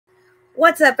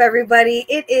What's up, everybody?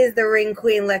 It is the Ring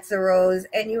Queen Lexa Rose,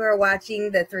 and you are watching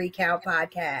the 3 Count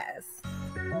Podcast.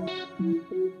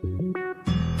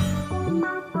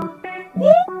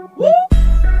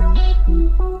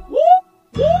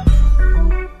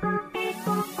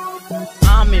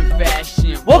 I'm in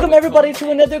fashion. Welcome, everybody,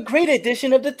 to another great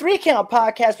edition of the 3 Count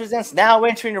Podcast presents Now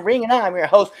Entering the Ring, and I'm your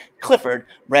host, Clifford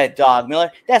Red Dog Miller.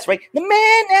 That's right, the man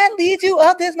that leads you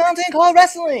up this mountain called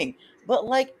wrestling. But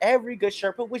like every good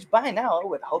Sherpa, which by now I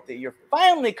would hope that you're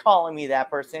finally calling me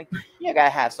that person, you gotta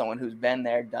have someone who's been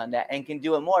there, done that, and can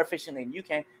do it more efficiently than you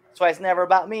can. That's why it's never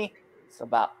about me. It's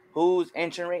about who's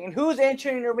entering the ring. And who's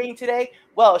entering the ring today?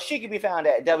 Well, she can be found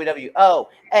at WWO,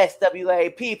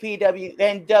 SWA, PPW,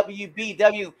 and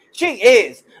WBW. She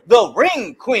is the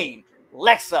Ring Queen,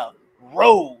 Lexa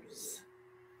Rose.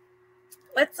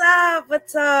 What's up?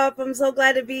 What's up? I'm so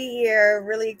glad to be here.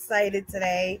 Really excited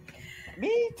today.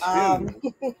 Me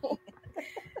too.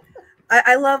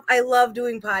 I love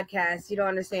doing podcasts. You don't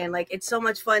understand. Like, it's so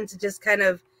much fun to just kind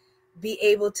of be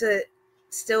able to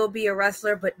still be a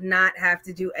wrestler, but not have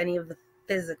to do any of the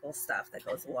physical stuff that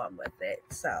goes along with it.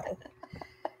 So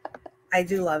I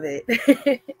do love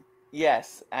it.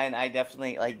 Yes, and I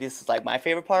definitely like this is like my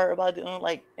favorite part about doing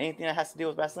like anything that has to do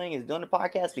with wrestling is doing the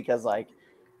podcast because like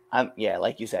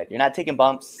like you said, you're not taking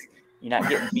bumps, you're not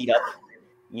getting beat up,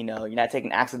 you're not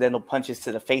taking accidental punches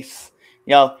to the face.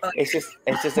 It's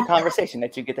just a conversation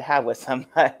that you get to have with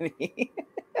somebody.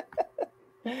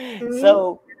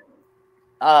 So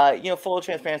full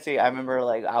transparency, I remember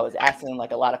like I was asking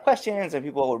like a lot of questions and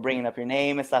people were bringing up your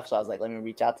name and stuff. So I was like, let me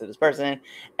reach out to this person.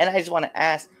 And I just want to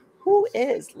ask, who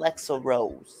is Lexa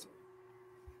Rose?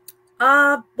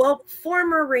 Well,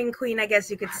 former Ring Queen, I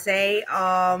guess you could say.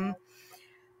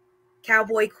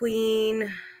 Cowboy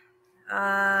Queen,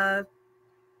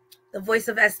 the voice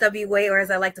of SWA, or as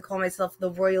I like to call myself,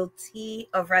 the royalty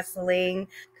of wrestling,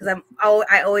 because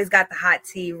I always got the hot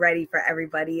tea ready for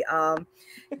everybody.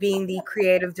 Being the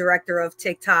creative director of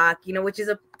TikTok, which is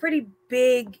a pretty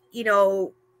big,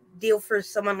 deal for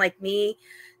someone like me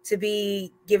to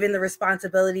be given the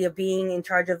responsibility of being in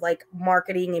charge of like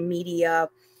marketing and media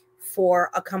for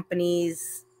a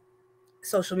company's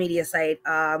social media site.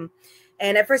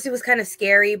 And at first it was kind of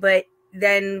scary, but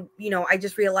then, I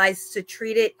just realized to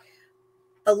treat it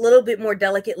a little bit more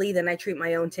delicately than I treat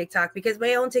my own TikTok, because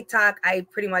my own TikTok, I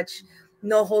pretty much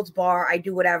no holds bar. I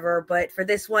do whatever. But for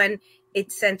this one,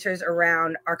 it centers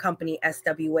around our company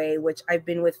SWA, which I've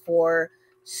been with for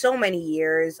so many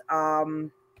years.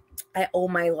 I owe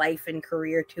my life and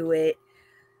career to it.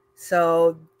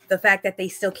 So the fact that they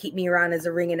still keep me around as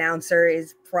a ring announcer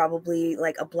is probably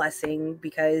like a blessing,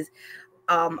 because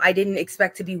I didn't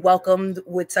expect to be welcomed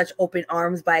with such open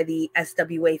arms by the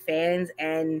SWA fans.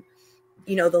 And,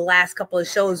 the last couple of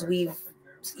shows we've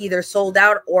either sold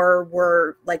out or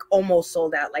were like almost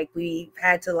sold out. Like we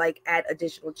had to like add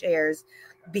additional chairs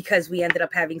because we ended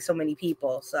up having so many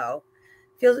people. So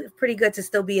it feels pretty good to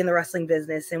still be in the wrestling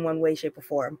business in one way, shape, or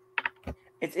form.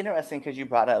 It's interesting because you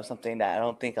brought up something that I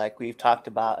don't think like we've talked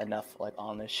about enough like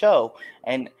on the show.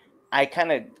 And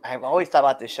I've always thought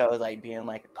about this show as like being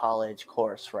like a college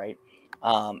course, right?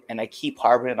 And I keep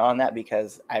harping on that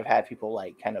because I've had people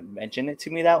like kind of mention it to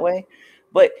me that way.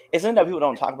 But it's something that people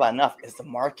don't talk about enough is the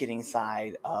marketing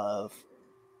side of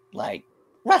like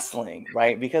wrestling,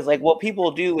 right? Because like what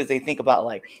people do is they think about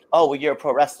like, oh, well, you're a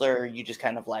pro wrestler, you just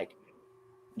kind of like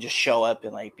just show up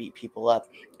and like beat people up.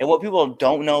 And what people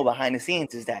don't know behind the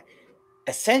scenes is that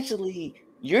essentially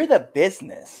you're the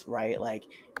business, right? Like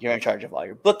you're in charge of all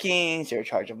your bookings, you're in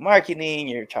charge of marketing,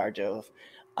 you're in charge of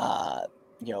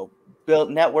build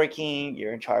networking,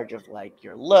 you're in charge of like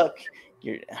your look,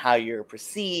 how you're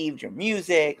perceived, your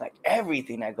music, like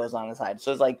everything that goes on inside.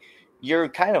 So it's like you're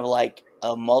kind of like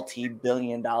a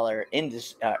multi-billion-dollar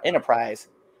enterprise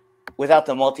without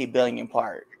the multi-billion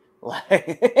part.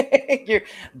 Like your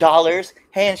dollars,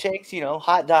 handshakes,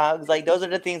 hot dogs, like those are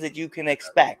the things that you can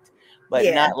expect, but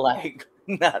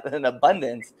not in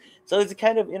abundance. So it's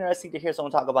kind of interesting to hear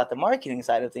someone talk about the marketing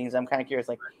side of things. I'm kind of curious,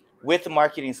 like with the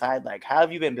marketing side, like how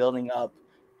have you been building up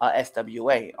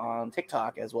SWA on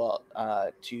TikTok as well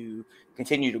to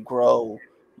continue to grow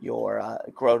your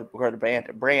grow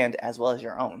the brand as well as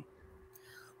your own?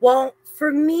 Well,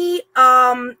 for me,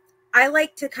 I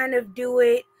like to kind of do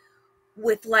it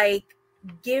with like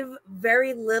give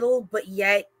very little, but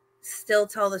yet still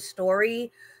tell the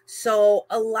story. So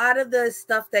a lot of the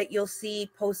stuff that you'll see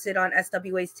posted on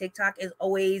SWA's TikTok is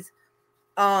always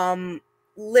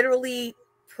literally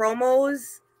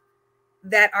promos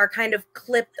that are kind of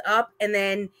clipped up, and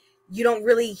then you don't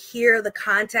really hear the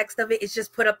context of it. It's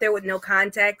just put up there with no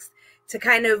context to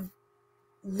kind of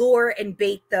lure and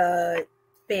bait the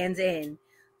fans in,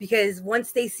 because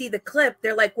once they see the clip,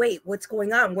 they're like, wait, what's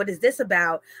going on? What is this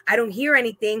about? I don't hear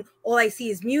anything. All I see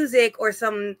is music or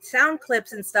some sound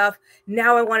clips and stuff.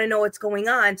 Now I want to know what's going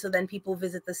on. So then people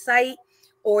visit the site,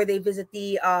 or they visit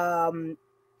the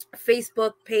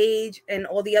Facebook page and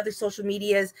all the other social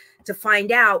medias to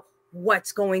find out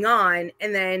what's going on.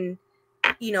 And then,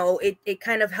 it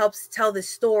kind of helps tell the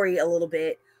story a little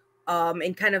bit.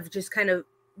 And kind of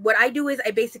what I do is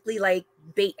I basically like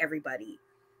bait everybody.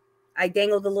 I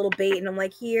dangle the little bait and I'm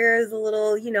like, here's a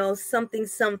little,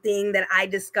 something that I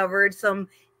discovered, some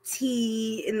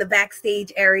tea in the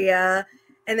backstage area.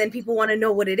 And then people want to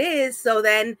know what it is. So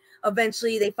then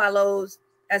eventually they follow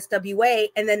SWA,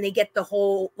 and then they get the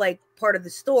whole like part of the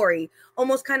story.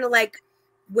 Almost kind of like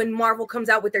when Marvel comes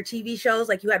out with their TV shows,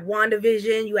 like you had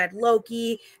WandaVision, you had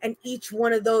Loki, and each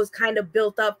one of those kind of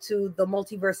built up to the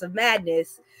multiverse of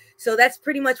madness. So that's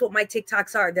pretty much what my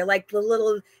TikToks are. They're like the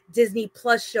little Disney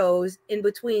Plus shows in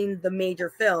between the major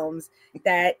films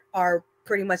that are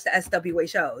pretty much the SWA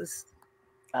shows.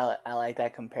 I like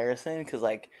that comparison because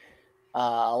like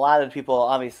a lot of people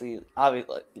obviously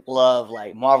love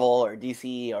like Marvel or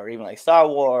DC or even like Star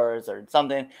Wars or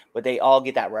something, but they all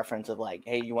get that reference of like,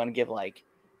 hey, you want to give like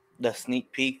the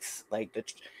sneak peeks, like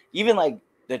even like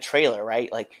the trailer,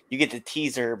 right? Like you get the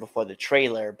teaser before the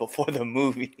trailer before the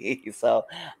movie. So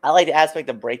I like the aspect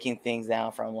of breaking things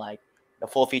down from like the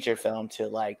full feature film to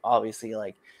like obviously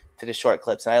like to the short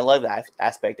clips, and I love that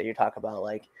aspect that you're talking about,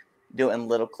 like doing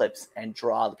little clips and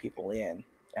draw the people in.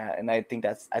 And I think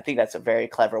that's a very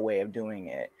clever way of doing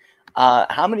it.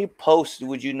 How many posts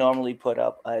would you normally put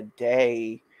up a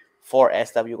day for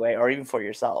SWA or even for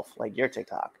yourself, like your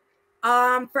TikTok?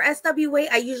 For SWA,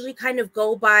 I usually kind of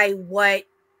go by what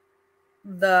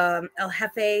the El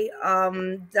Jefe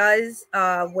does,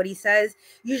 what he says.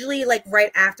 Usually like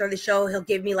right after the show, he'll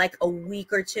give me like a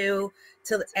week or two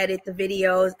to edit the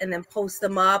videos and then post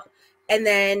them up. And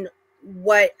then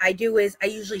what I do is I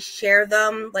usually share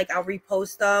them, like I'll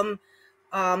repost them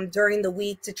during the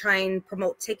week to try and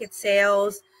promote ticket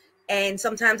sales. And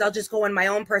sometimes I'll just go on my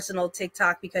own personal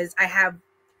TikTok because I have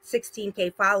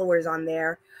 16K followers on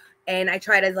there, and I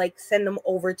try to like send them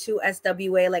over to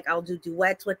SWA. Like I'll do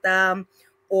duets with them,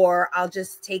 or I'll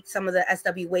just take some of the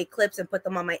SWA clips and put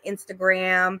them on my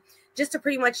Instagram, just to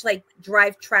pretty much like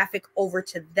drive traffic over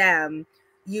to them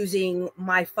using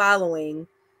my following.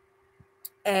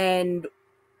 And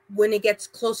when it gets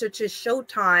closer to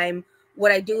showtime,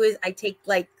 what I do is I take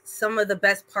like some of the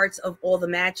best parts of all the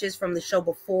matches from the show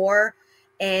before,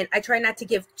 and I try not to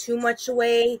give too much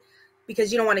away,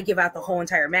 because you don't want to give out the whole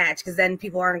entire match, because then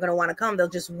people aren't going to want to come. They'll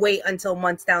just wait until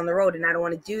months down the road, and I don't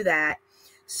want to do that.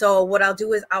 So what I'll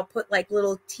do is I'll put like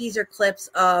little teaser clips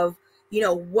of,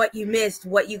 what you missed,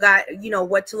 what you got,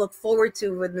 what to look forward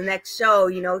to with the next show.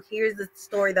 Here's the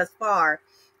story thus far.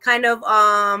 Kind of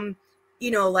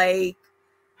like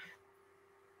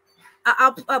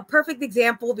a perfect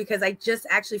example, because I just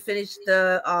actually finished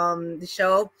the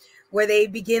show, where they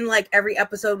begin like every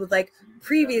episode with like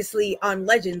previously on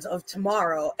Legends of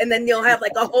Tomorrow, and then they'll have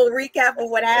like a whole recap of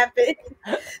what happened.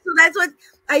 So that's what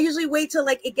I usually wait till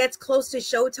like it gets close to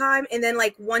showtime, and then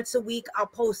like once a week I'll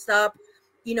post up,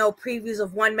 previews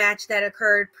of one match that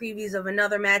occurred, previews of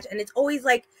another match, and it's always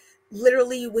like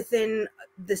literally within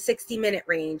the 60-minute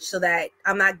range, so that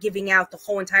I'm not giving out the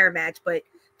whole entire match, but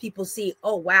people see,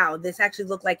 oh wow, this actually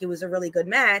looked like it was a really good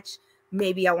match.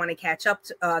 Maybe I want to catch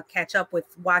up with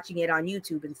watching it on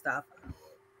YouTube and stuff.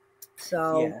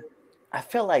 So Yeah, I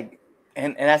feel like,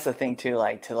 and that's the thing too,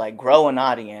 like to like grow an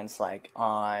audience, like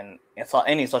on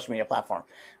any social media platform,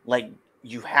 like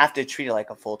you have to treat it like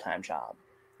a full time job,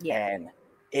 yeah, and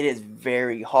it is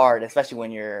very hard, especially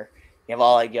when you have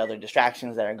all like the other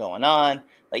distractions that are going on.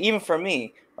 Like even for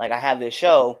me, like I have this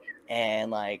show, and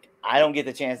like I don't get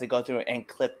the chance to go through and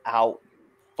clip out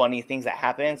funny things that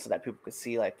happen so that people could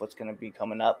see like what's gonna be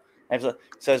coming up. And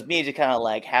so it's me just kind of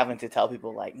like having to tell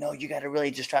people like, no, you got to really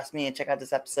just trust me and check out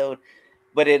this episode.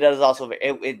 But it does also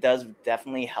it does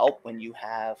definitely help when you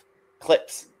have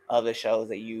clips of the shows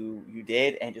that you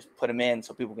did and just put them in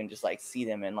so people can just like see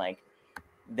them, and like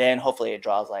then hopefully it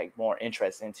draws like more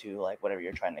interest into like whatever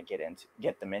you're trying to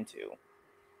get them into.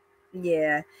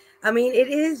 yeah. I mean, it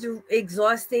is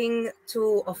exhausting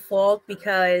to a fault,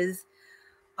 because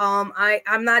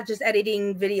I'm not just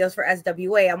editing videos for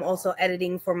SWA. I'm also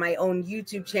editing for my own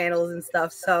YouTube channels and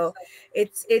stuff. So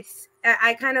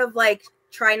I kind of like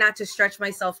try not to stretch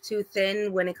myself too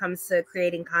thin when it comes to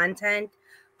creating content.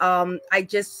 I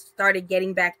just started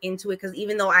getting back into it, because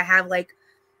even though I have like,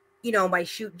 my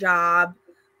shoot job,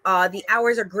 The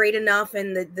hours are great enough,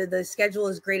 and the schedule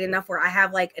is great enough where I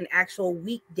have like an actual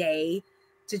weekday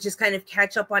to just kind of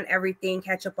catch up on everything,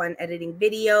 catch up on editing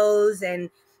videos, and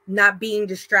not being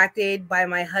distracted by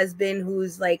my husband,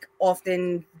 who's like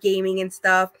often gaming and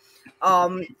stuff.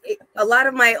 A lot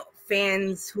of my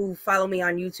fans who follow me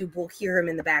on YouTube will hear him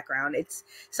in the background. It's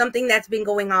something that's been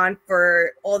going on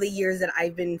for all the years that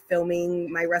I've been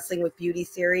filming my Wrestling with Beauty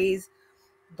series.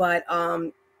 But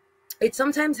it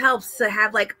sometimes helps to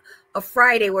have like a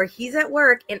Friday where he's at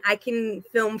work and I can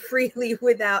film freely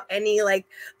without any like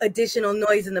additional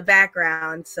noise in the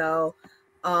background. So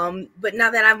but now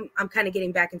that I'm kind of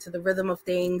getting back into the rhythm of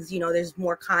things, you know, there's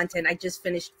more content. I just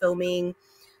finished filming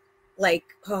like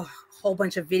a whole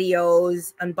bunch of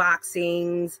videos,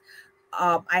 unboxings.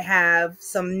 I have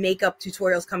some makeup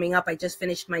tutorials coming up. I just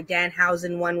finished my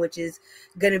Danhausen one, which is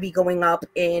going to be going up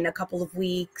in a couple of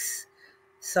weeks.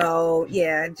 So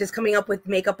yeah, just coming up with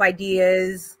makeup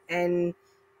ideas and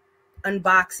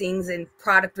unboxings and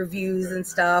product reviews and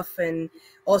stuff, and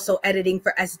also editing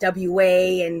for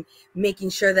SWA and making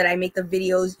sure that I make the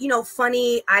videos, you know,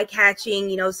 funny, eye-catching,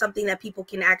 you know, something that people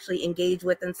can actually engage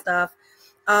with and stuff.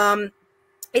 Um,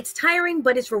 it's tiring,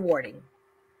 but it's rewarding.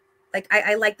 Like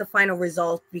I like the final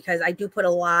result because I do put a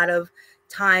lot of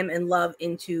time and love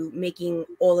into making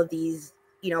all of these,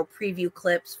 you know, preview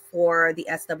clips for the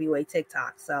SWA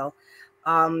TikTok. So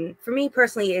for me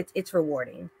personally, it's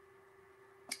rewarding.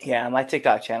 Yeah, my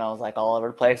TikTok channel is like all over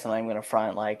the place, and I'm gonna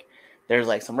front like there's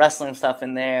like some wrestling stuff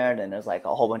in there, and then there's like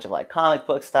a whole bunch of like comic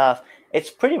book stuff. It's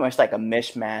pretty much like a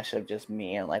mishmash of just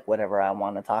me and like whatever I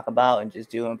want to talk about and just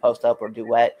do and post up or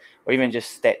duet or even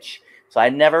just stitch. So I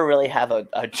never really have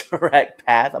a direct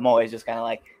path. I'm always just kind of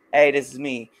like, hey, this is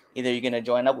me. Either you're gonna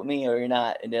join up with me or you're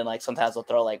not. And then like sometimes I'll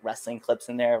throw like wrestling clips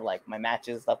in there, like my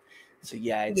matches and stuff. So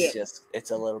yeah, Yeah.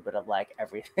 it's a little bit of like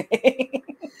everything.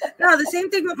 No, the same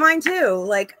thing with mine too.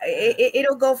 Like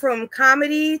it'll go from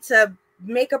comedy to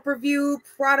makeup review,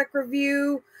 product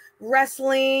review,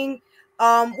 wrestling.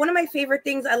 One of my favorite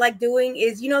things I like doing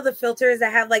is, you know, the filters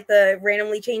that have like the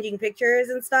randomly changing pictures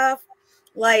and stuff.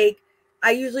 Like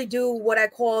I usually do what I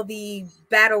call the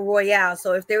battle royale.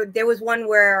 So if there was one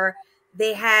where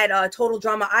they had Total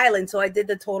Drama Island, so I did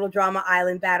the Total Drama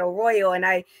Island battle royal, and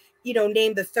I, you know,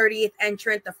 named the 30th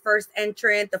entrant, the first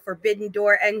entrant, the Forbidden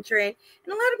Door entrant,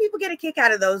 and a lot of people get a kick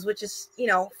out of those, which is, you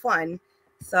know, fun.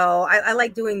 So I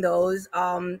like doing those.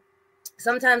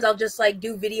 Sometimes I'll just like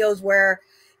do videos where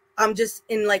I'm just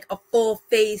in like a full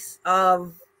face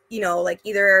of, you know, like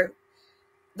either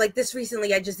like this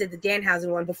recently I just did the Danhausen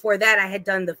one. Before that I had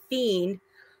done the Fiend.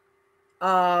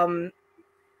 Um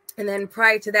and then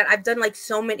prior to that I've done like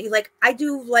so many, like I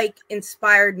do like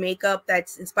inspired makeup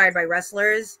that's inspired by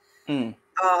wrestlers. Mm.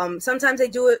 Sometimes I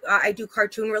do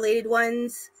cartoon related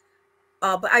ones.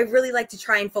 But I really like to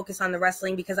try and focus on the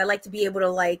wrestling because I like to be able to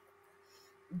like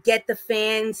get the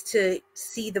fans to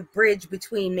see the bridge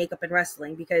between makeup and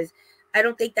wrestling, because I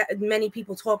don't think that many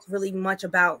people talk really much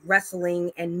about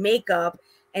wrestling and makeup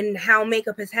and how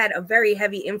makeup has had a very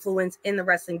heavy influence in the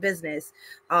wrestling business.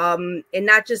 And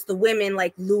not just the women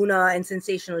like Luna and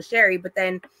Sensational Sherry, but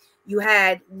then you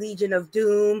had Legion of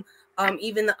Doom,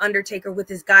 even The Undertaker with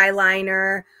his guy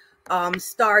liner,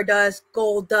 Stardust,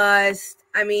 Gold Dust.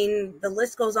 I mean, the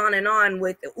list goes on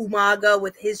with Umaga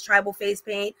with his tribal face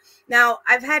paint. Now,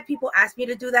 I've had people ask me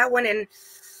to do that one, and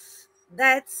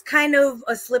that's kind of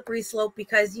a slippery slope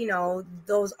because, you know,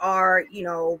 those are, you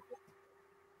know,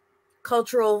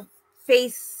 cultural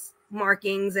face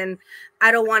markings, and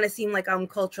I don't want to seem like I'm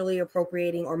culturally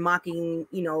appropriating or mocking,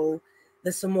 you know,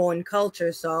 the Samoan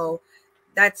culture. So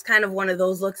that's kind of one of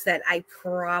those looks that I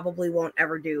probably won't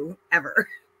ever do, ever.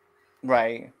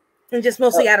 Right. And just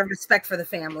mostly out of respect for the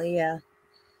family, yeah.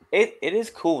 It is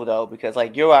cool though because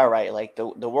like you are right, like the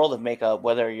world of makeup,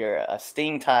 whether you're a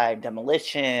Sting type,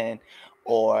 Demolition,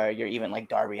 or you're even like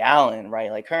Darby Allen, right?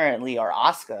 Like currently or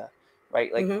Asuka,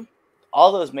 right? Like Mm-hmm.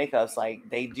 all those makeups, like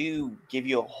they do give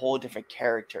you a whole different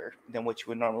character than what you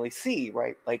would normally see,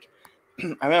 right? Like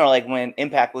I remember like when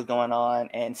Impact was going on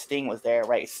and Sting was there,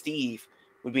 right? Steve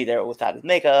would be there without his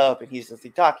makeup and he's just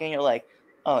like, talking. You're like,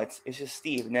 oh, it's just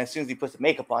Steve. And then as soon as he puts the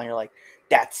makeup on, you're like,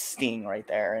 that's Sting right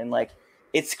there. And like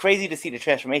it's crazy to see the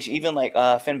transformation. Even like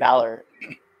Finn Balor,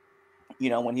 you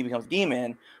know, when he becomes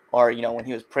Demon, or you know, when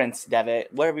he was Prince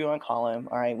Devitt, whatever you want to call him.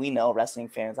 All right, we know wrestling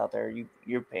fans out there,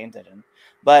 you're paying attention,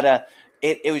 but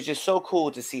it was just so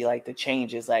cool to see like the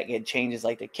changes. Like it changes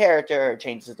like the character, it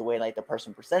changes the way like the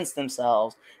person presents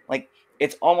themselves. Like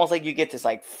it's almost like you get this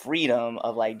like freedom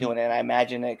of like doing it. And I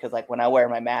imagine it because like when I wear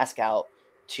my mask out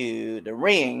to the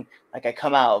ring, like I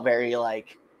come out very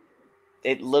like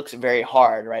it looks very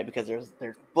hard, right? Because there's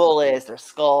bullets, there's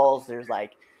skulls, there's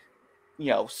like,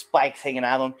 spikes hanging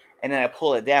out of them, and then I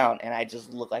pull it down, and I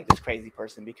just look like this crazy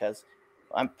person because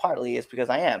it's because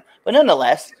I am. But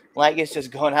nonetheless, like it's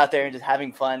just going out there and just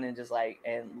having fun and just like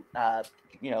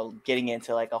getting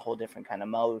into like a whole different kind of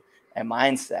mode and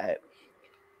mindset.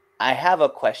 I have a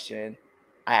question.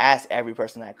 I ask every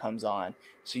person that comes on.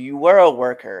 So you were a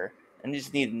worker, and you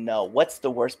just need to know, what's the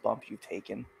worst bump you've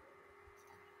taken?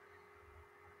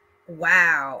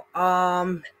 Wow.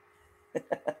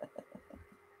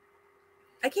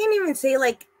 I can't even say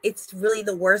like it's really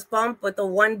the worst bump, but the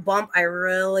one bump I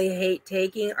really hate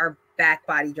taking are back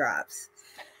body drops.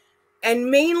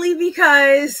 And mainly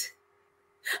because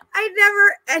I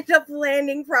never end up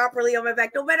landing properly on my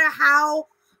back, no matter how.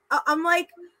 I'm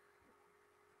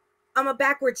a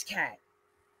backwards cat.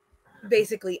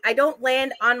 Basically, I don't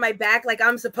land on my back like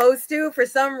I'm supposed to for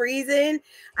some reason.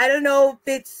 I don't know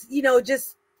if it's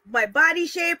just my body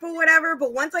shape or whatever,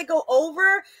 but once I go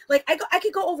over, like I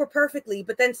could go over perfectly,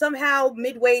 but then somehow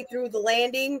midway through the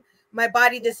landing, my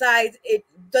body decides it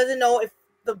doesn't know if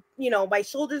my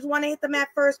shoulders want to hit the mat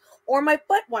first or my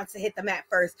butt wants to hit the mat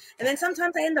first, and then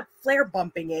sometimes I end up flare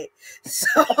bumping it.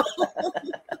 So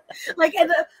like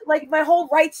my whole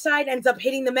right side ends up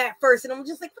hitting the mat first, and I'm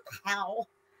just like, what the hell?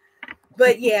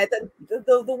 But yeah,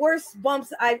 the worst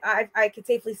bumps I could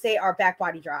safely say are back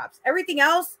body drops. Everything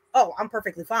else, oh, I'm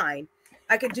perfectly fine.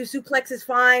 I could do suplexes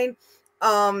fine.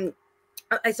 I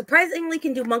surprisingly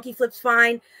can do monkey flips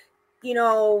fine.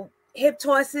 Hip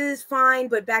tosses fine,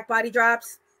 but back body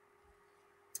drops,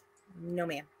 no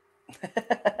ma'am.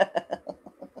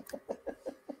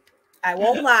 I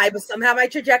won't lie, but somehow my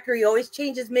trajectory always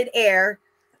changes mid-air.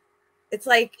 It's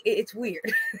like it's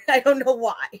weird. I don't know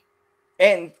why.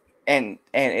 And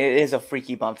it is a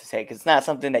freaky bump to take. It's not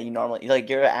something that you normally like.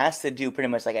 You're asked to do pretty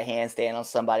much like a handstand on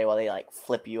somebody while they like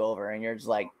flip you over, and you're just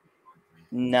like,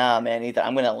 nah, man. Either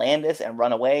I'm gonna land this and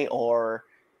run away, or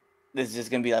this is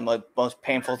just gonna be the most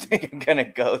painful thing I'm gonna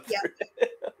go through.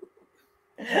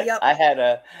 Yep. I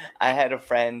had a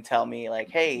friend tell me like,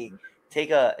 hey,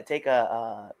 take a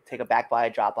back body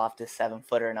drop off this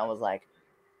 7-footer, and I was like,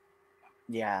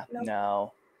 yeah,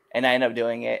 no. And I ended up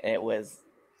doing it, and it was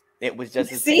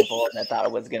just as painful as I thought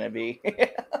it was going to be.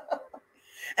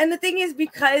 And the thing is,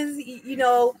 because,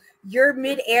 you're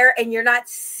midair and you're not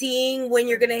seeing when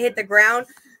you're going to hit the ground,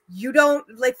 you don't,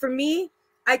 like, for me,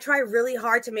 I try really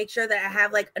hard to make sure that I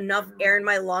have, like, enough air in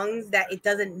my lungs that it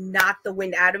doesn't knock the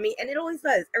wind out of me. And it always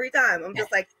does. Every time. I'm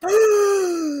just like,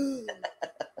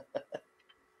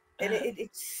 and it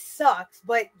sucks.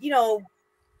 But,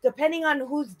 depending on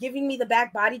who's giving me the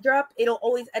back body drop, it'll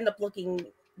always end up looking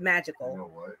magical. You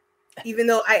know what? Even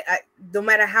though I no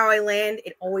matter how I land,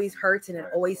 it always hurts and it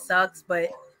always sucks. But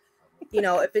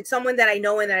if it's someone that I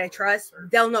know and that I trust,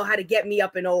 they'll know how to get me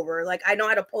up and over. Like, I know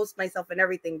how to post myself and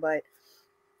everything, but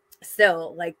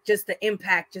still, like, just the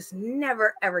impact just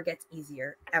never ever gets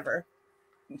easier ever.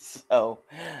 So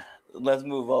let's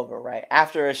move over. Right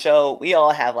after a show, we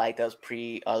all have like those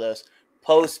those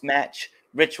post match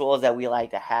rituals that we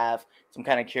like to have. So I'm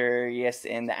kind of curious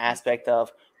in the aspect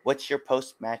of, what's your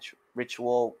post match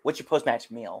ritual? What's your post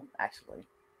match meal, actually?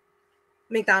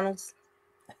 McDonald's.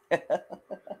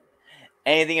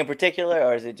 Anything in particular,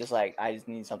 or is it just like, I just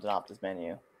need something off this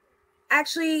menu?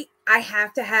 Actually, I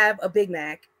have to have a Big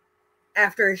Mac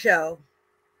after a show.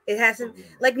 It has to,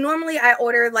 like, normally I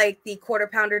order like the quarter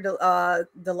pounder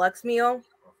deluxe meal,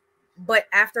 but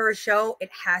after a show,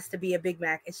 it has to be a Big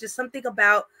Mac. It's just something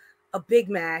about a Big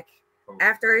Mac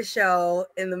after a show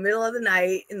in the middle of the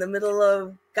night, in the middle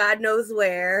of God knows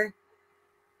where,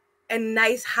 and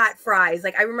nice hot fries.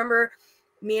 Like, I remember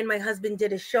me and my husband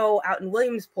did a show out in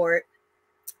Williamsport,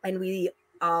 and we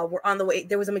were on the way.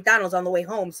 There was a McDonald's on the way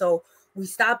home, so we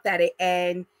stopped at it,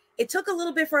 and it took a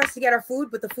little bit for us to get our food,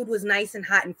 but the food was nice and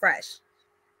hot and fresh,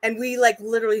 and we like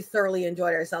literally thoroughly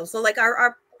enjoyed ourselves. So like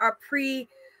our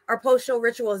post show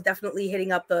ritual is definitely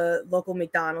hitting up the local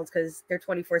McDonald's, because they're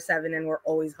 24/7 and we're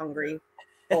always hungry,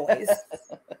 always.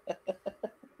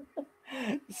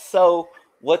 So,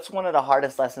 what's one of the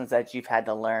hardest lessons that you've had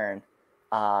to learn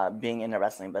being in the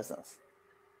wrestling business?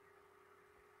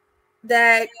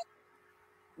 That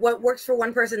what works for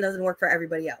one person doesn't work for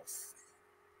everybody else.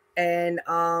 And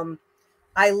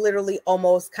I literally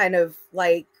almost kind of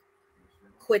like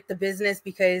quit the business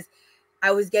because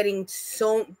I was getting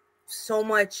so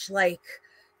much like,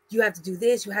 you have to do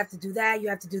this, you have to do that, you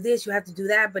have to do this, you have to do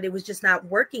that, but it was just not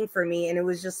working for me. And it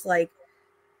was just like,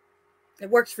 it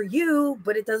works for you,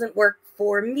 but it doesn't work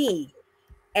for me.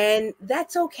 And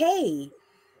that's okay.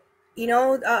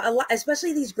 A lot,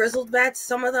 especially these grizzled vets,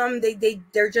 some of them,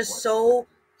 they're just so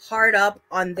hard up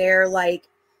on their like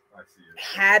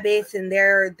habits and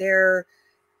their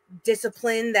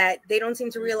discipline that they don't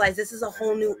seem to realize this is a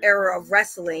whole new era of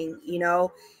wrestling. You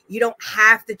know, you don't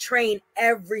have to train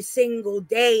every single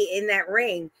day in that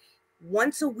ring.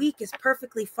 Once a week is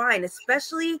perfectly fine,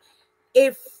 especially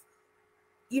if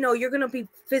you know you're going to be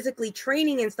physically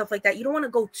training and stuff like that. You don't want to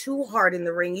go too hard in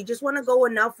the ring. You just want to go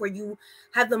enough where you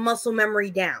have the muscle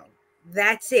memory down.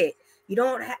 That's it. You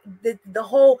don't have the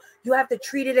whole, you have to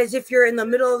treat it as if you're in the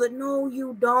middle of it. No,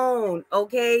 you don't.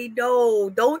 Okay. No,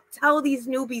 don't tell these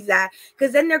newbies that,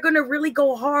 because then they're going to really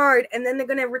go hard and then they're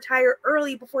going to retire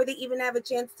early before they even have a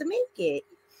chance to make it.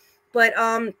 But,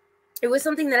 it was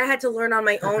something that I had to learn on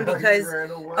my own because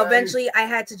eventually I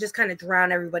had to just kind of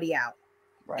drown everybody out.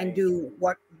 Right. And do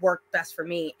what worked best for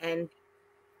me. And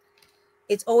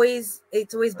it's always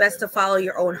best to follow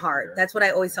your own heart. That's what I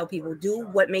always tell people. Do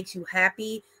what makes you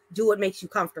happy. Do what makes you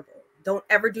comfortable. Don't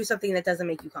ever do something that doesn't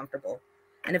make you comfortable.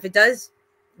 And if it does,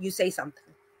 you say something.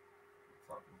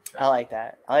 I like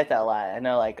that. I like that a lot. I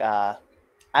know, like, I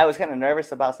was kind of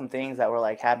nervous about some things that were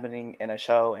like happening in a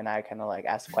show, and I kind of like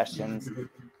asked questions.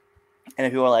 And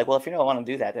if people were like, well, if you don't want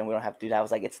to do that, then we don't have to do that. I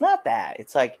was like, it's not that.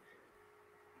 It's like,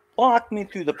 walk me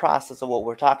through the process of what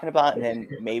we're talking about, and then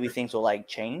maybe things will like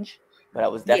change. But I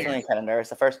was definitely kind of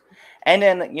nervous at first. And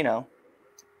then, you know,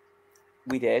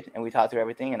 we did, and we talked through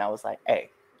everything, and I was like, hey,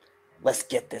 let's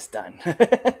get this done.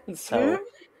 So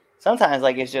sometimes,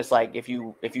 like, it's just like if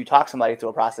you talk somebody through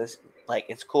a process, like,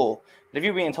 it's cool. But if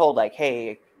you're being told like,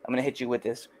 hey, I'm gonna hit you with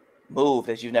this move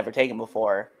that you've never taken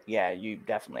before, yeah, you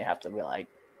definitely have to be like,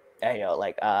 hey, yo,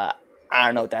 like, I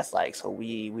don't know what that's like, so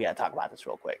we gotta talk about this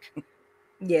real quick.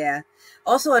 Yeah.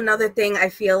 Also, another thing I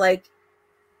feel like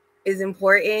is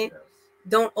important,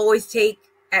 don't always take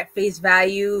at face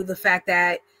value the fact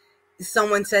that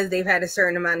someone says they've had a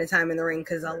certain amount of time in the ring,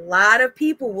 because a lot of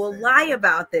people will lie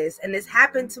about this. And this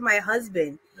happened to my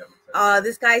husband.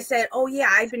 This guy said, oh yeah,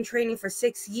 I've been training for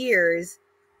 6 years,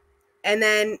 and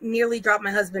then nearly dropped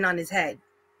my husband on his head.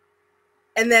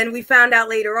 And then we found out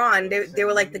later on, they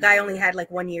were like, the guy only had like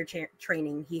 1 year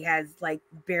training. He has like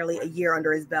barely a year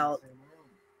under his belt.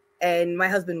 And my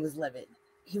husband was livid.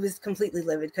 He was completely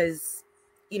livid because,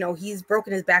 you know, he's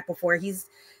broken his back before.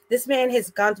 This man has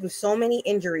gone through so many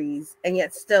injuries and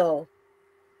yet still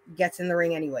gets in the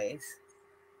ring anyways.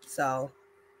 So,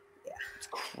 yeah. It's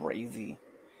crazy.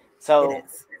 So, it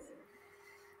is.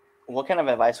 What kind of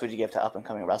advice would you give to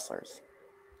up-and-coming wrestlers?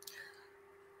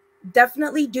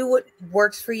 Definitely do what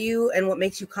works for you and what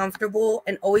makes you comfortable,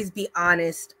 and always be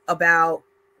honest about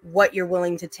what you're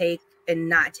willing to take and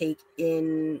not take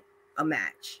in a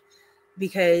match.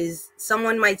 Because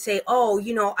someone might say, oh,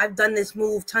 you know, I've done this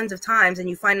move tons of times, and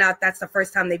you find out that's the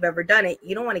first time they've ever done it.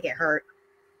 You don't want to get hurt.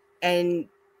 And,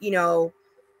 you know,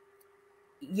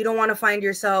 you don't want to find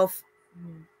yourself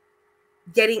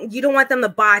you don't want them to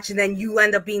botch and then you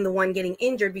end up being the one getting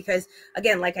injured, because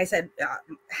again, like I said,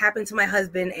 happened to my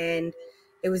husband, and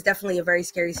it was definitely a very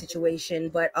scary situation.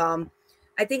 But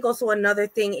I think also another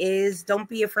thing is, don't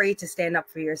be afraid to stand up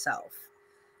for yourself.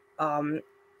 A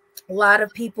lot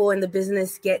of people in the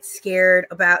business get scared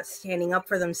about standing up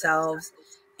for themselves,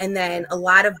 and then a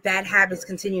lot of bad habits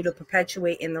continue to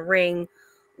perpetuate in the ring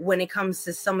when it comes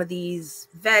to some of these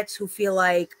vets who feel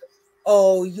like,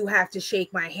 oh, you have to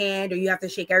shake my hand or you have to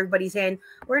shake everybody's hand.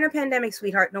 We're in a pandemic,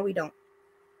 sweetheart. No, we don't.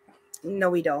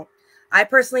 No, we don't. I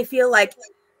personally feel like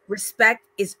respect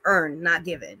is earned, not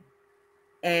given.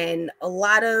 And a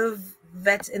lot of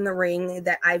vets in the ring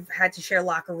that I've had to share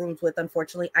locker rooms with,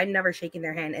 unfortunately, I've never shaken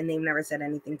their hand and they've never said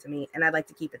anything to me. And I'd like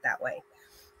to keep it that way.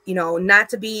 You know, not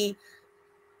to be,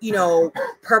 you know,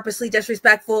 purposely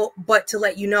disrespectful, but to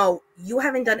let you know, you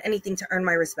haven't done anything to earn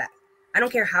my respect. I don't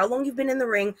care how long you've been in the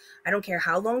ring. I don't care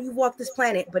how long you've walked this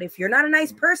planet. But if you're not a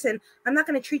nice person, I'm not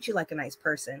going to treat you like a nice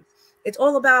person. It's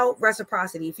all about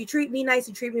reciprocity. If you treat me nice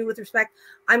and treat me with respect,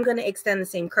 I'm going to extend the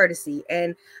same courtesy.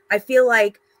 And I feel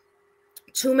like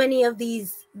too many of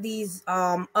these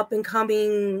up and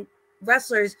coming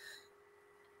wrestlers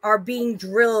are being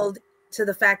drilled to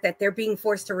the fact that they're being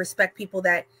forced to respect people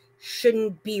that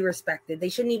shouldn't be respected. They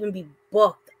shouldn't even be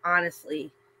booked,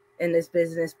 honestly, in this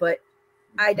business. But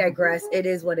I digress. It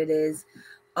is what it is.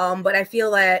 But I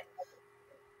feel that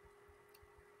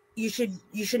you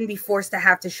shouldn't be forced to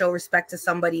have to show respect to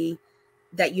somebody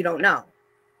that you don't know.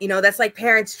 You know, that's like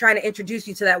parents trying to introduce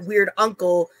you to that weird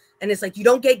uncle, and it's like you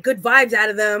don't get good vibes out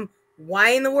of them. Why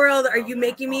in the world are you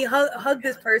making me hug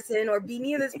this person or be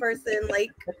near this person? Like,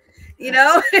 you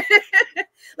know,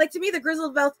 like to me,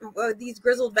 these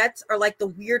grizzled vets are like the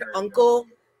weird uncle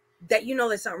that, you know,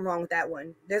 there's something wrong with that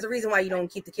one. There's a reason why you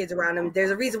don't keep the kids around them.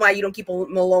 There's a reason why you don't keep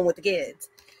them alone with the kids,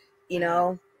 you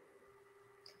know?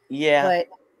 Yeah. But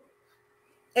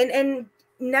and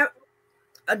now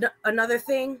another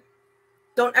thing,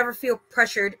 don't ever feel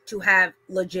pressured to have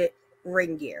legit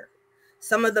ring gear.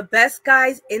 Some of the best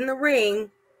guys in the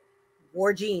ring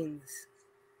wore jeans.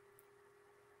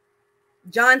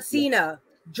 John Cena,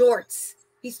 jorts.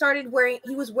 He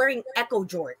was wearing Echo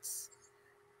jorts.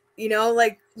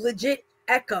 Like legit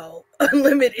Echo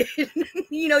Unlimited.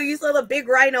 You saw the big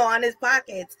rhino on his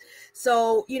pockets.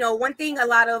 So, one thing a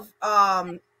lot of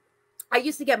I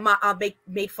used to get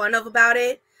made fun of about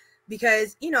it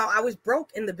because, I was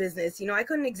broke in the business. I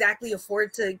couldn't exactly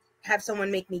afford to have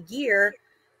someone make me gear.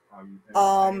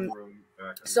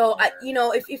 So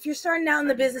if you're starting out in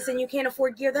the business and you can't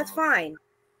afford gear, that's fine.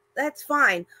 That's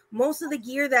fine. Most of the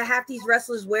gear that half these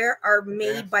wrestlers wear are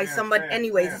made by someone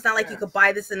anyways. It's not like you could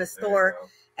buy this in a store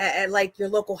at like your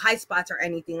local high spots or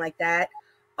anything like that.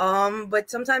 But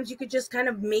sometimes you could just kind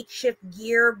of makeshift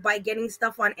gear by getting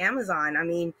stuff on Amazon. I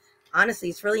mean, honestly,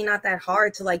 it's really not that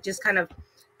hard to like just kind of,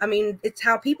 I mean, it's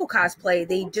how people cosplay.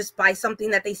 They just buy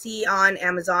something that they see on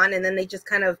Amazon and then they just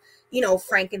kind of,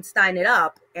 Frankenstein it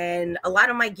up. And a lot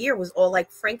of my gear was all like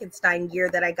Frankenstein gear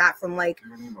that I got from like,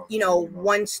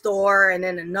 one store and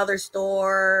then another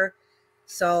store.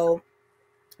 So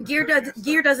gear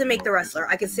doesn't make the wrestler.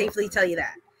 I can safely tell you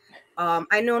that.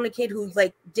 I known a kid who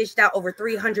like dished out over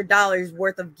 $300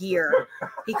 worth of gear.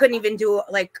 He couldn't even do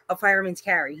like a fireman's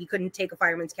carry. He couldn't take a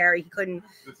fireman's carry. He couldn't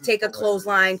take a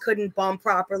clothesline, couldn't bump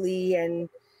properly. And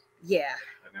yeah,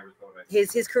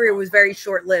 his career was very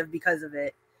short lived because of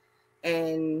it.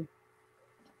 And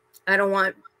I don't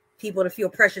want people to feel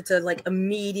pressure to like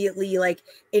immediately like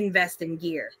invest in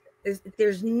gear.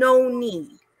 There's no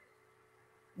need.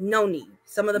 No need.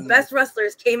 Some of the best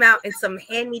wrestlers came out in some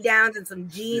hand-me-downs and some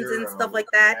jeans and stuff like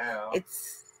that.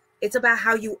 It's about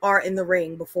how you are in the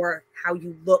ring before how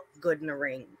you look good in the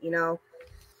ring,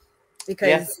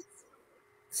 because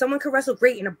someone could wrestle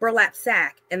great in a burlap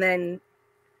sack and then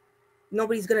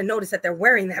nobody's gonna notice that they're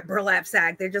wearing that burlap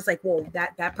sack. They're just like, whoa,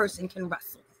 that person can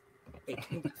wrestle. They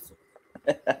can wrestle.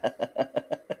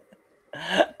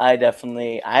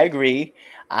 I agree.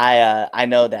 I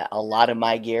know that a lot of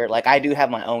my gear, like I do have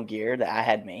my own gear that I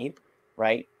had made,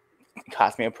 right? It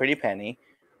cost me a pretty penny.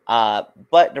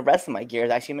 But the rest of my gear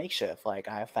is actually makeshift. Like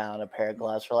I found a pair of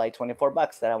gloves for like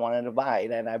 $24 that I wanted to buy,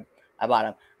 and I bought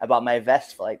them. I bought my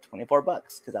vest for like $24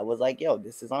 because I was like, yo,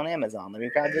 this is on Amazon. Let me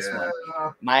grab this one.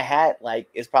 My hat, like,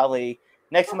 is probably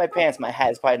next to my pants. My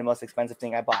hat is probably the most expensive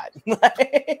thing I bought.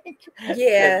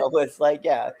 Yeah. I was like,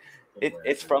 yeah.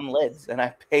 It's from Lids, and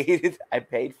I paid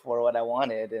for what I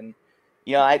wanted, and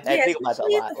I think about that a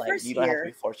lot. Like you don't have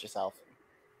to force yourself.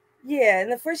 Yeah, in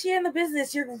the first year in the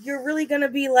business, you're really gonna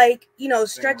be like,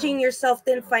 stretching yourself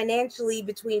thin financially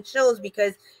between shows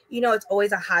because it's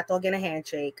always a hot dog and a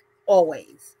handshake.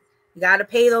 Always, you got to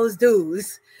pay those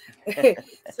dues.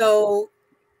 So,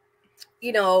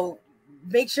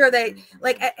 make sure that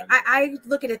like I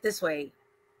look at it this way: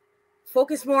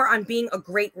 focus more on being a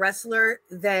great wrestler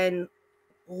than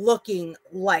looking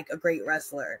like a great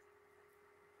wrestler.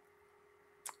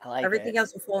 I like Everything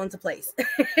else will fall into place.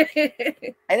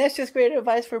 And that's just great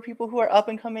advice for people who are up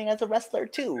and coming as a wrestler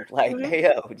too. Like, hey,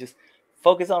 yo, just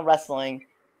focus on wrestling,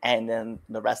 and then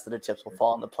the rest of the chips will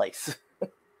fall into place.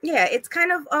 Yeah, it's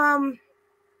kind of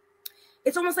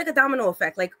it's almost like a domino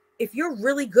effect. Like if you're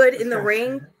really good in the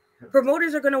ring,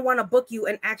 promoters are going to want to book you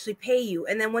and actually pay you.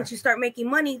 And then once you start making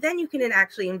money, then you can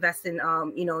actually invest in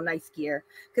nice gear,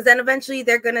 because then eventually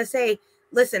they're going to say,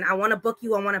 listen, I want to book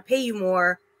you, I want to pay you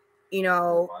more,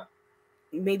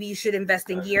 maybe you should invest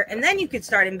in gear, and then you could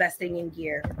start investing in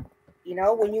gear.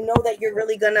 When you know that you're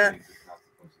really going to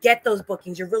get those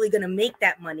bookings, you're really going to make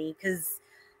that money, because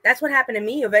that's what happened to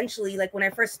me eventually. Like when I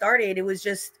first started, it was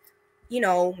just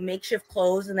makeshift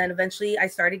clothes, and then eventually I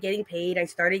started getting paid, I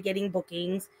started getting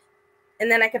bookings, and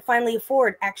then I could finally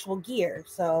afford actual gear.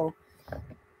 So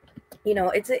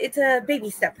it's a baby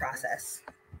step process.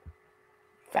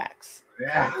 Facts.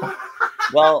 Yeah.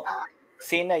 Well,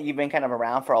 seeing that you've been kind of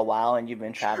around for a while and you've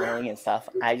been traveling and stuff,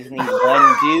 I just need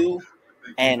one do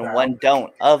and one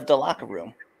don't of the locker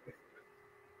room.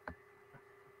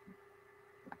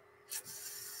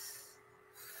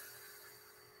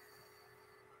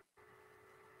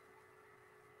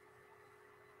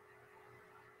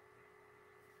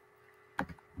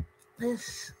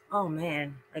 Oh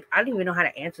man, like I don't even know how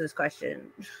to answer this question.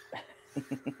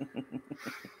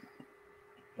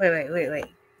 Wait.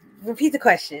 Repeat the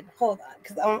question. Hold on,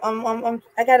 because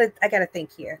I gotta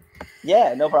think here.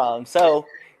 Yeah, no problem. So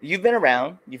you've been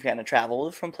around. You've kind of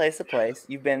traveled from place to place.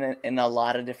 You've been in a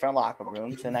lot of different locker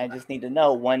rooms, and I just need to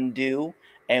know one do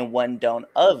and one don't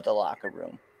of the locker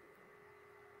room.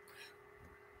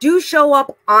 do show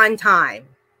up on time.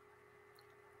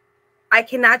 I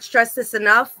cannot stress this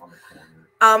enough.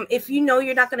 If you know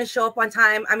you're not going to show up on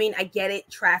time, I mean, I get it,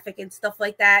 traffic and stuff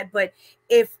like that. But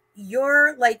if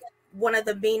you're like one of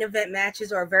the main event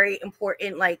matches or a very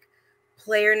important like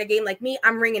player in the game, like me,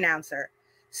 I'm ring announcer.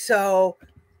 So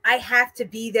I have to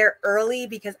be there early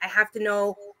because I have to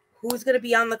know who's going to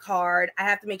be on the card. I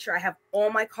have to make sure I have all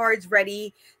my cards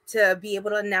ready to be able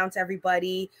to announce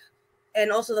everybody.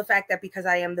 And also the fact that because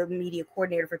I am the media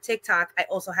coordinator for TikTok, I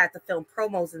also have to film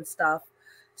promos and stuff.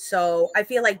 So I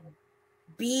feel like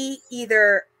be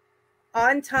either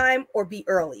on time or be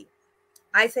early.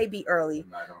 I say be early.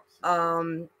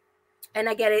 And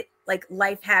I get it, like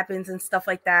life happens and stuff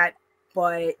like that.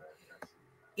 But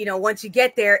you know, once you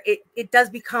get there, it does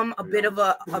become a bit of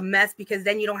a mess because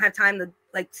then you don't have time to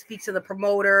like speak to the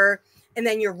promoter, and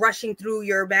then you're rushing through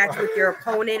your match with your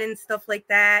opponent and stuff like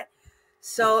that.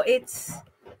 So it's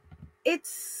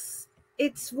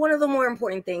one of the more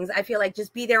important things. I feel like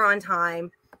just be there on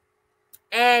time.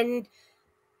 And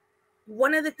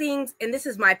one of the things, and this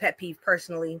is my pet peeve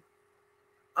personally,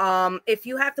 if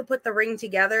you have to put the ring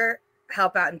together,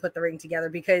 help out and put the ring together,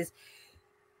 because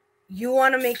you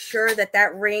want to make sure that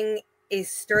that ring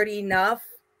is sturdy enough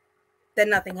that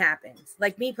nothing happens.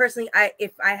 Like me personally,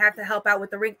 if I have to help out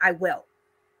with the ring, I will,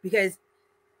 because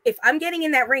if I'm getting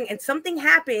in that ring and something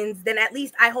happens, then at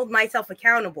least I hold myself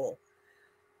accountable.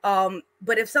 But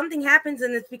if something happens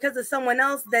and it's because of someone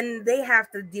else, then they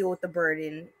have to deal with the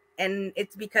burden, and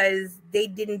it's because they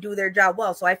didn't do their job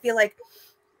well. So I feel like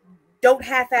don't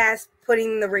half-ass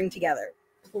putting the ring together,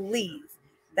 please.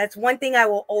 That's one thing I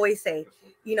will always say.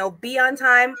 You know, be on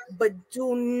time, but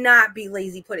do not be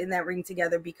lazy putting that ring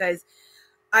together, because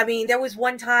I mean, there was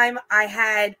one time I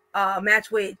had a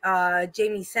match with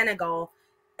Jamie Senegal,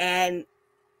 and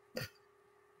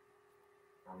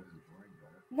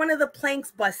one of the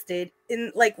planks busted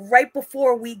in like right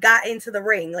before we got into the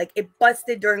ring. Like it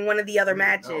busted during one of the other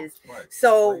matches.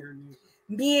 So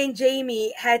me and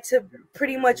Jamie had to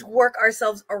pretty much work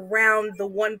ourselves around the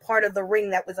one part of the ring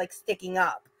that was like sticking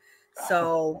up.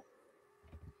 So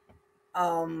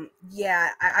yeah,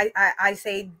 I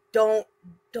say don't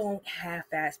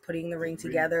half-ass putting the ring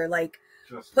together. Like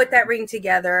put that ring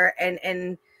together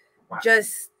and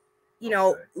just, you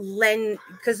know, lend,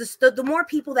 because the more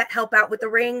people that help out with the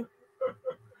ring,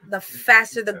 the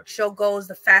faster the show goes,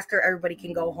 the faster everybody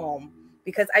can go home.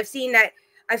 Because I've seen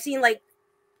like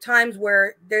times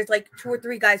where there's like 2 or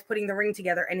 3 guys putting the ring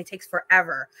together and it takes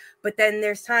forever. But then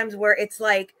there's times where it's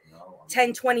like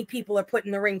 10-20 people are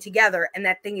putting the ring together and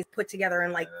that thing is put together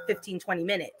in like 15-20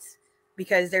 minutes,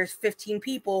 because there's 15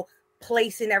 people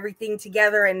placing everything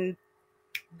together and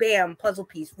bam, puzzle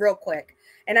piece real quick.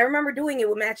 And I remember doing it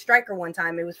with Matt Striker one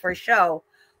time. It was for a show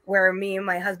where me and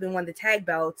my husband won the tag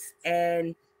belts,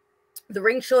 and the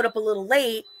ring showed up a little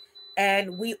late,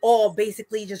 and we all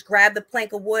basically just grabbed the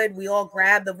plank of wood, we all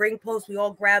grabbed the ring post, we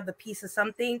all grabbed the piece of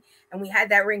something, and we had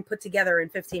that ring put together in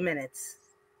 15 minutes.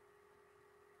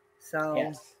 So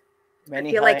yes, I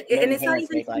feel like, and it's not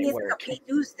even to me, it's like a pay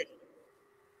dues thing.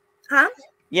 Huh?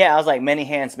 Yeah, I was like, many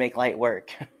hands make light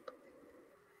work.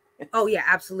 Oh yeah,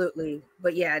 absolutely.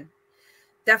 But yeah,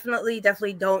 definitely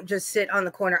don't just sit on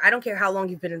the corner. I don't care how long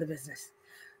you've been in the business.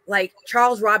 Like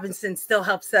Charles Robinson still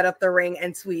helps set up the ring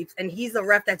and sweeps, and he's a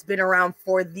ref that's been around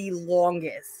for the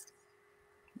longest.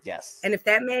 Yes. And if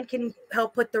that man can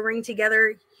help put the ring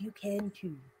together, you can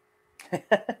too.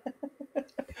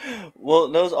 Well,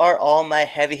 those are all my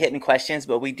heavy hitting questions,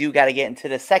 but we do got to get into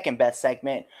the second best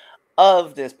segment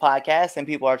of this podcast, and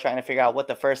people are trying to figure out what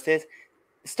the first is.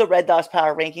 It's the Red Dogs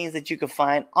Power Rankings that you can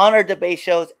find on our debate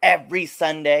shows every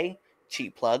Sunday.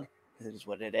 Cheap plug. This is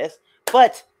what it is.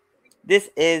 But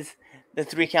this is the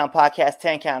 3 Count Podcast,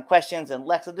 10 Count Questions. And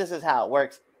Lexa, this is how it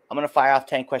works. I'm going to fire off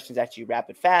 10 questions at you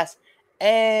rapid fast.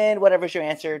 And whatever's your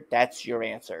answer, that's your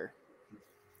answer.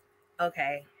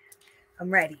 Okay.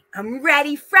 I'm ready. I'm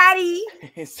ready, Freddy.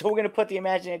 So we're going to put the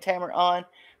imaginary timer on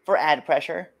for added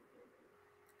pressure.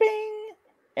 Bing.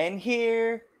 And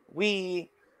here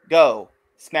we go.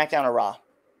 SmackDown or Raw?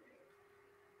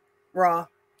 Raw.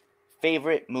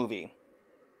 Favorite movie?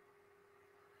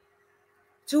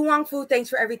 Tu Wong Fu, Thanks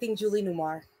for Everything, Julie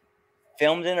Newmar.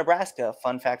 Filmed in Nebraska.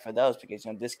 Fun fact for those, because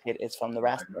you know this kid is from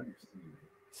Nebraska.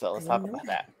 So let's talk about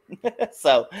that.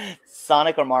 So,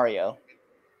 Sonic or Mario?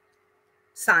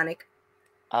 Sonic.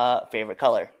 Favorite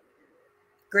color?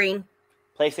 Green.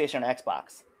 PlayStation or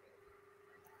Xbox?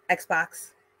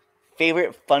 Xbox.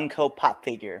 Favorite Funko Pop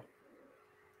figure?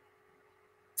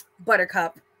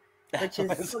 Buttercup, which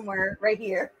is somewhere right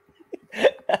here.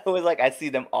 I was like, I see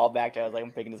them all back there. I was like,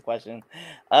 I'm picking this question.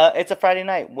 It's a Friday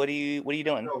night. What are you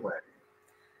doing?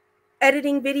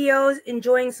 editing videos,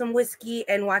 enjoying some whiskey,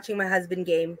 and watching my husband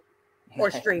game or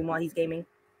stream while he's gaming.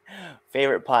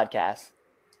 Favorite podcast?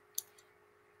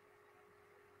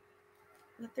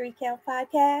 The 3 Count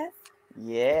Podcast.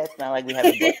 Yeah, it's not like we have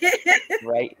a book,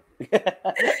 right?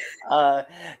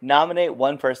 Nominate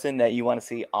one person that you want to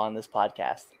see on this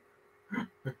podcast.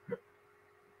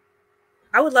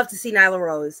 I would love to see Nyla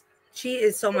Rose. She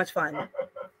is so much fun.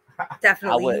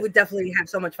 Definitely. You would definitely have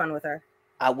so much fun with her.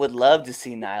 I would love to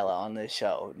see Nyla on this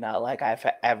show. Not like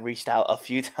I've reached out a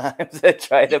few times to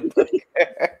try to book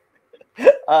her.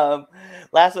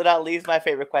 Last but not least, my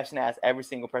favorite question to ask every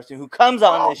single person who comes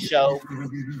on this show.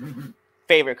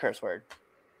 Favorite curse word?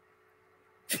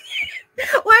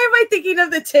 Why am I thinking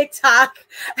of the TikTok?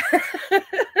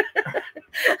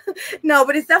 No,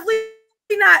 but it's definitely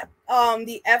not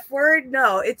the F word.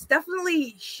 No, it's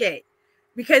definitely shit.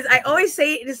 Because I always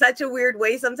say it in such a weird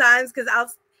way sometimes because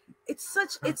it's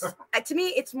to me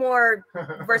it's more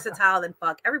versatile than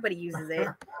fuck. Everybody uses it.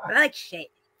 But I like shit.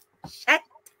 Shit.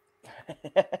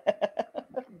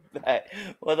 Right.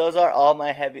 Well, those are all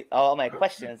my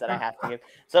questions that I have to give.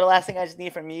 So the last thing I just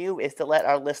need from you is to let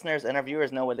our listeners and our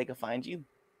viewers know where they can find you.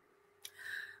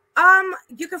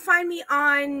 You can find me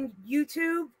on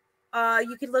YouTube.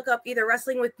 You could look up either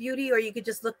Wrestling with Beauty or you could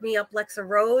just look me up Lexa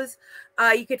Rose.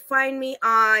 You could find me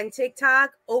on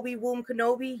TikTok, Obi Woom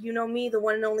Kenobi. You know me, the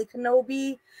one and only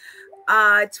Kenobi.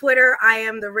 Twitter, I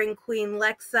am the Ring Queen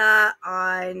Lexa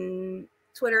on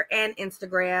Twitter and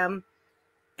Instagram.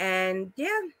 And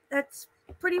yeah, that's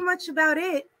pretty much about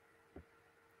it.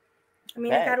 I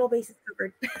mean, I got all bases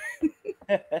covered.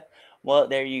 Well,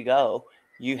 there you go.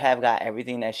 You have got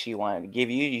everything that she wanted to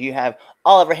give you. You have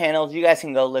all of her handles. You guys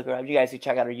can go look her up. You guys can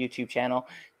check out her YouTube channel,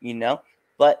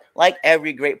 But like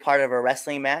every great part of a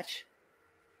wrestling match,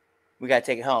 we got to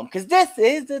take it home. Because this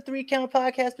is the 3 Count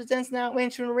Podcast presents Now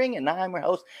Entering the Ring. And I'm your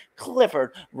host,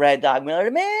 Clifford Red Dog Miller,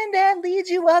 the man that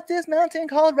leads you up this mountain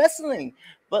called wrestling.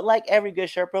 But like every good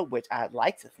Sherpa, which I'd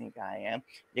like to think I am,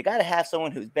 you got to have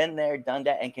someone who's been there, done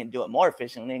that, and can do it more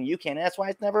efficiently than you can. That's why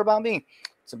it's never about me.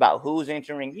 It's about who's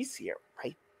entering. You see her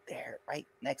right there, right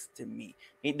next to me.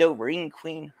 The Ring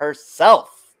Queen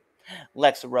herself,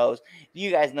 Lexa Rose.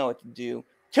 You guys know what to do.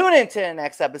 Tune into the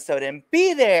next episode and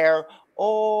be there,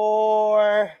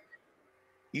 or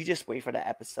you just wait for the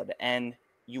episode to end.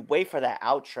 You wait for that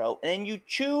outro, and then you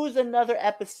choose another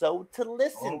episode to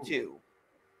listen to.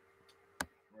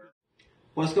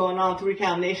 What's going on, 3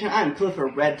 Count Nation? I'm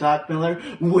Clifford Red Dog Miller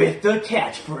with the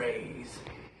catchphrase.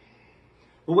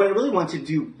 But what I really want you to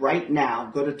do right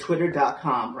now, go to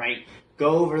twitter.com, right?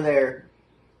 Go over there,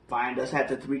 find us at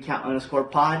the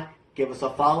 3count_pod, give us a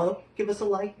follow, give us a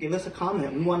like, give us a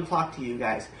comment. We want to talk to you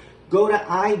guys. Go to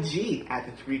IG at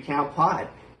the 3 Count Pod.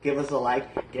 Give us a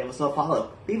like, give us a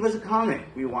follow, leave us a comment.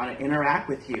 We want to interact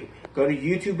with you. Go to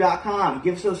youtube.com,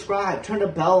 give subscribe, turn the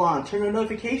bell on, turn the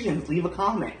notifications, leave a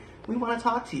comment. We want to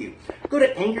talk to you. Go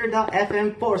to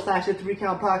anchor.fm/the 3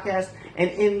 Count Podcast, and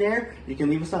in there, you can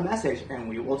leave us a message, and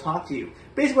we will talk to you.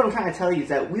 Basically, what I'm trying to tell you is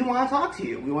that we want to talk to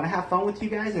you. We want to have fun with you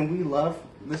guys, and we love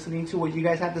listening to what you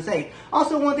guys have to say.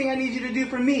 Also, one thing I need you to do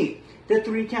for me, the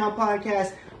 3 Count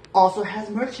Podcast also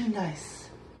has merchandise.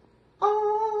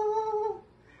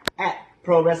 At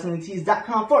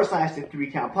prowrestlingtees.com/the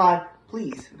 3 Count Pod.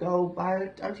 Please go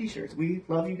buy our t-shirts. We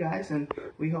love you guys, and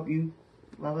we hope you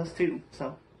love us too.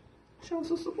 So show us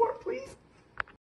some support, please.